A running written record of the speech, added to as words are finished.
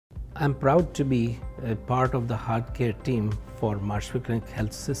I'm proud to be a part of the heart care team for Marshfield Clinic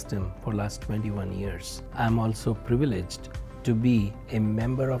Health System for last 21 years. I'm also privileged to be a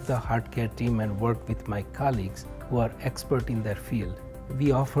member of the heart care team and work with my colleagues who are expert in their field.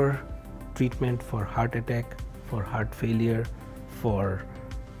 We offer treatment for heart attack, for heart failure, for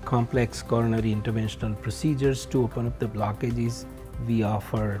complex coronary interventional procedures to open up the blockages. We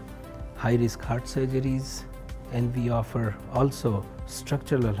offer high-risk heart surgeries, and we offer also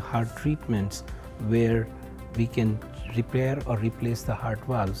structural heart treatments where we can repair or replace the heart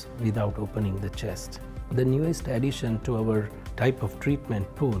valves without opening the chest. The newest addition to our type of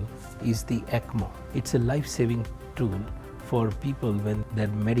treatment pool is the ECMO. It's a life-saving tool for people when their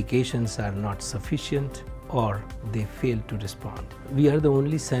medications are not sufficient or they fail to respond. We are the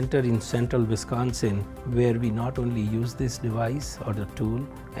only center in central Wisconsin where we not only use this device or the tool,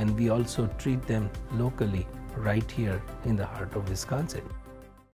 and we also treat them locally right here in the heart of Wisconsin.